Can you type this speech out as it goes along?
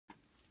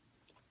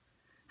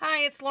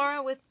Hi, it's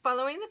Laura with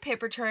Following the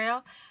Paper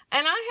Trail,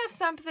 and I have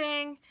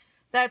something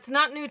that's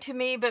not new to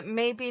me, but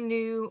maybe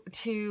new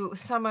to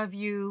some of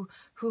you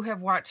who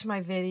have watched my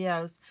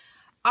videos.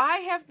 I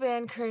have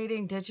been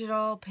creating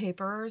digital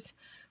papers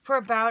for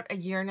about a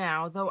year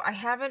now, though I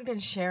haven't been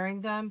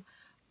sharing them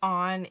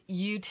on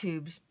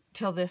YouTube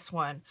till this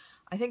one.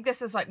 I think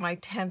this is like my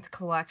 10th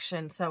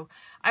collection, so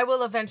I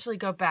will eventually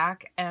go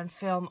back and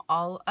film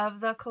all of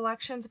the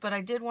collections, but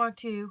I did want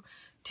to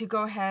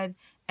go ahead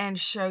and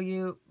show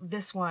you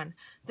this one.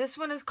 This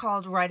one is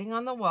called Writing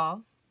on the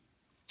Wall.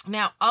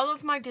 Now, all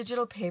of my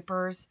digital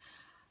papers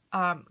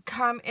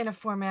come in a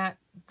format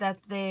that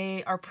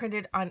they are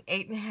printed on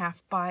 8.5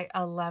 by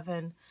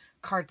 11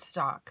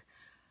 cardstock.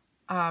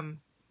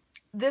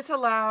 This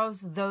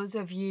allows those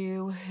of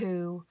you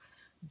who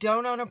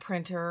don't own a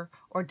printer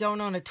or don't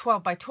own a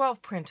 12 by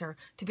 12 printer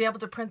to be able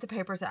to print the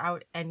papers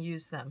out and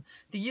use them.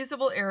 The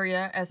usable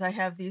area, as I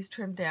have these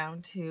trimmed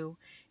down to,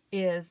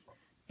 is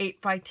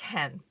 8 by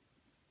 10.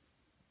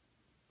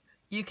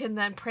 You can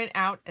then print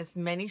out as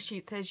many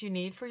sheets as you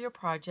need for your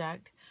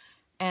project,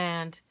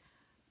 and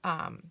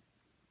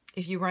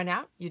if you run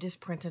out, you just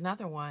print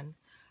another one.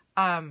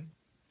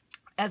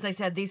 As I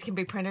said, these can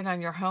be printed on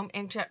your home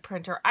inkjet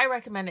printer. I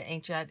recommend an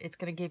inkjet. It's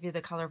going to give you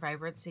the color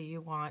vibrancy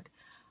you want.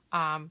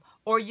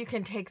 Or you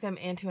can take them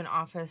into an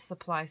office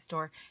supply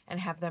store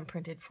and have them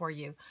printed for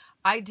you.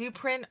 I do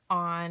print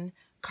on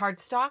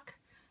cardstock,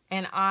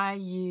 and I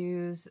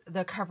use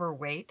the cover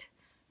weight.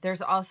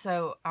 There's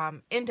also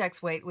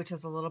index weight, which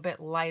is a little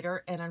bit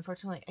lighter, and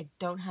unfortunately I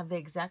don't have the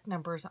exact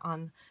numbers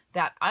on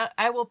that.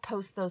 I will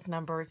post those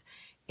numbers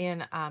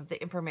in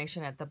the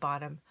information at the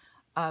bottom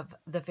of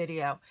the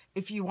video.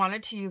 If you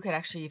wanted to, you could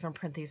actually even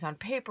print these on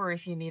paper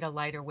if you need a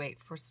lighter weight,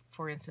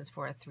 for instance,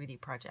 for a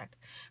 3D project.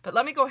 But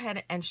let me go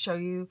ahead and show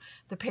you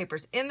the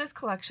papers. In this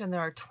collection,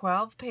 there are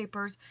 12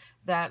 papers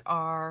that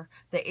are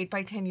the 8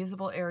 by 10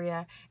 usable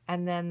area,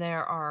 and then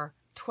there are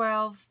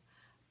 12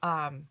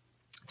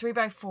 3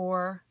 by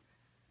 4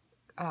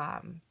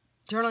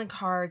 journaling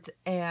cards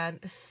and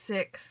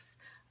 6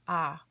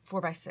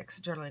 4 by 6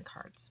 journaling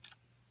cards.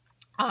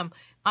 On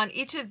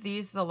each of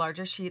these, the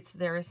larger sheets,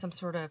 there is some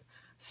sort of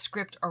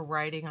script or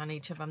writing on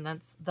each of them.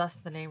 That's thus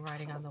the name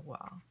Writing on the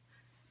Wall.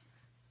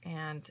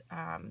 And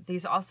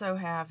these also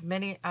have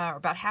many,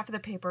 about half of the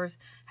papers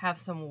have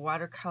some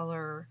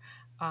watercolor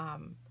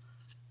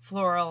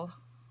floral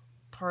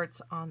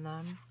parts on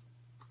them.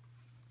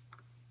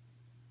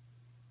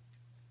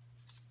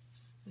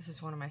 This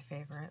is one of my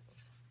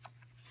favorites.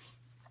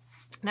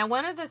 Now,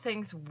 one of the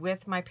things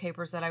with my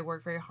papers that I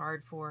work very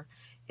hard for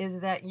is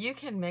that you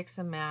can mix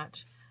and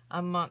match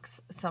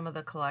amongst some of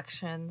the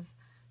collections,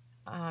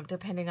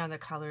 depending on the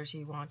colors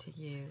you want to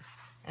use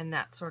and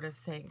that sort of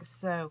thing.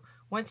 So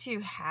once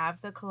you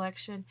have the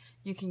collection,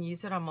 you can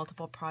use it on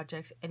multiple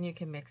projects, and you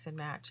can mix and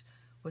match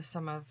with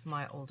some of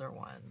my older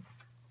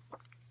ones.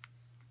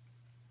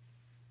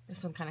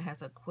 This one kind of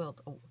has a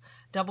quilt, a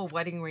double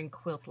wedding ring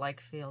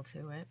quilt-like feel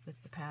to it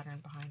with the pattern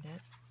behind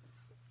it.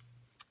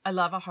 I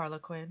love a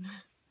harlequin,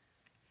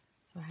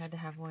 so I had to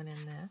have one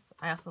in this.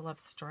 I also love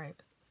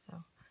stripes,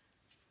 so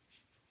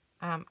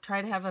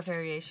try to have a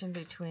variation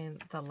between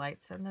the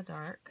lights and the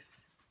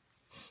darks.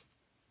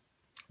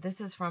 This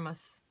is from a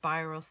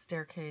spiral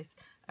staircase.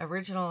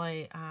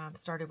 Originally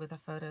started with a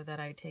photo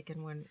that I had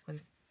taken when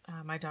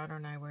my daughter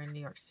and I were in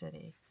New York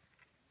City.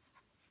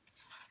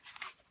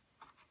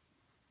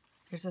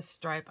 Here's a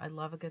stripe. I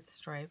love a good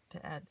stripe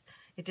to add.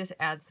 It just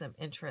adds some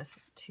interest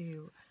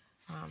to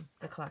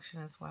the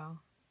collection as well.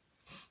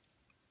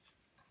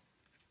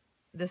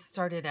 This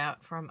started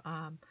out from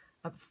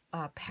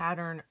a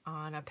pattern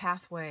on a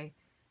pathway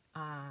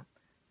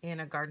in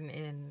a garden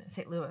in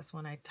St. Louis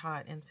when I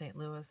taught in St.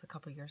 Louis a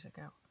couple years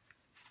ago.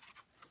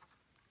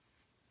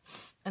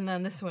 And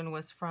then this one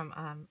was from,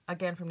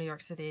 again, from New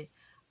York City.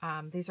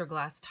 These are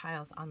glass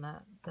tiles on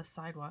the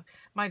sidewalk.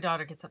 My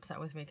daughter gets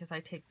upset with me because I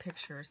take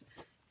pictures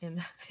in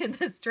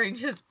the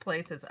strangest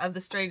places, of the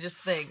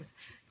strangest things,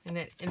 and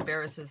it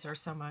embarrasses her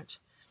so much.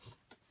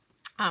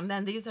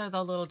 Then these are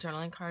the little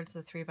journaling cards,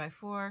 the 3 by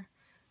 4,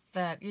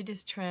 that you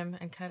just trim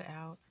and cut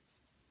out.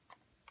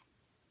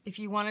 If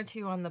you wanted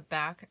to, on the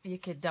back, you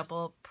could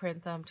double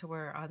print them to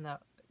where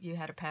you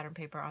had a pattern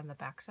paper on the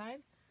back side.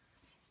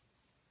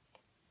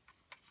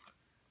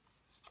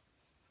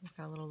 It's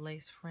got a little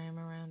lace frame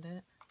around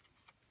it.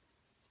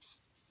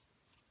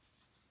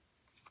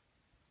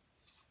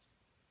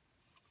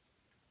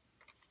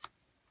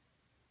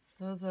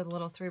 So those are the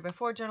little 3 by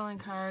 4 journaling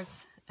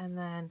cards, and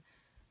then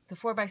the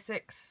 4 by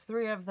 6,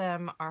 3 of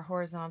them are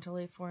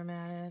horizontally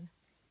formatted.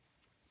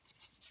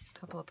 A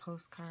couple of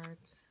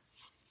postcards.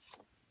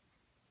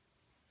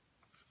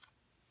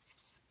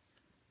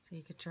 So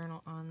you could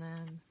journal on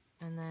them,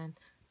 and then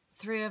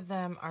 3 of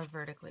them are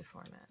vertically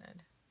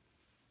formatted.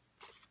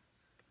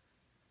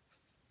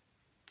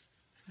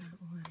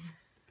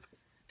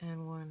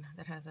 And one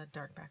that has a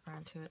dark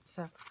background to it.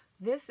 So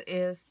this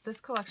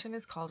collection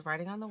is called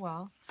Writing on the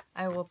Wall.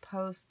 I will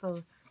post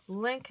the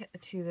link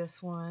to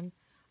this one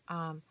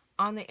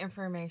on the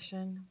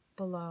information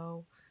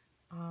below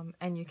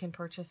and you can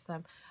purchase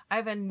them. I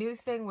have a new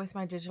thing with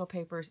my digital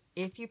papers.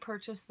 If you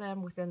purchase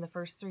them within the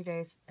first 3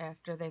 days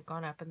after they've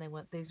gone up, and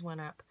these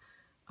went up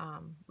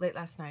late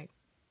last night,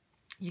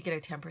 you get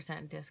a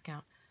 10%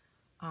 discount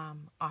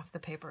off the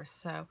papers.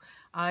 So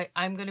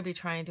I'm going to be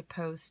trying to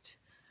post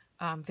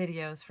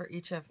videos for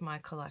each of my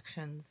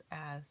collections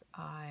as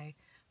I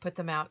put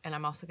them out, and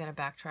I'm also going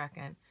to backtrack,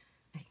 and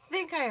I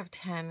think I have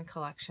 10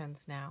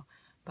 collections now,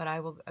 but I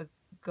will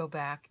go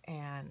back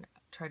and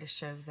try to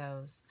show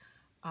those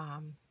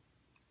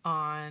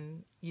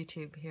on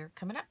YouTube here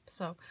coming up.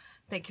 So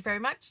thank you very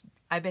much.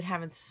 I've been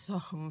having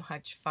so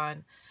much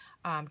fun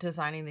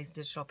designing these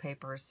digital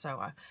papers.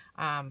 So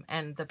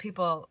and the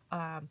people,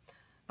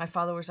 my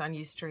followers on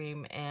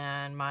Ustream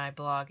and my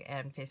blog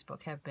and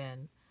Facebook have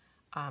been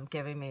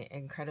giving me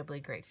incredibly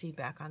great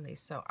feedback on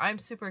these. So I'm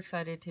super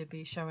excited to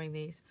be showing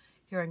these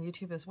here on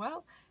YouTube as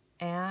well.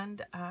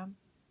 And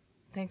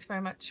thanks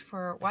very much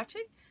for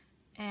watching,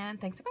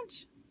 and thanks a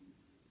bunch.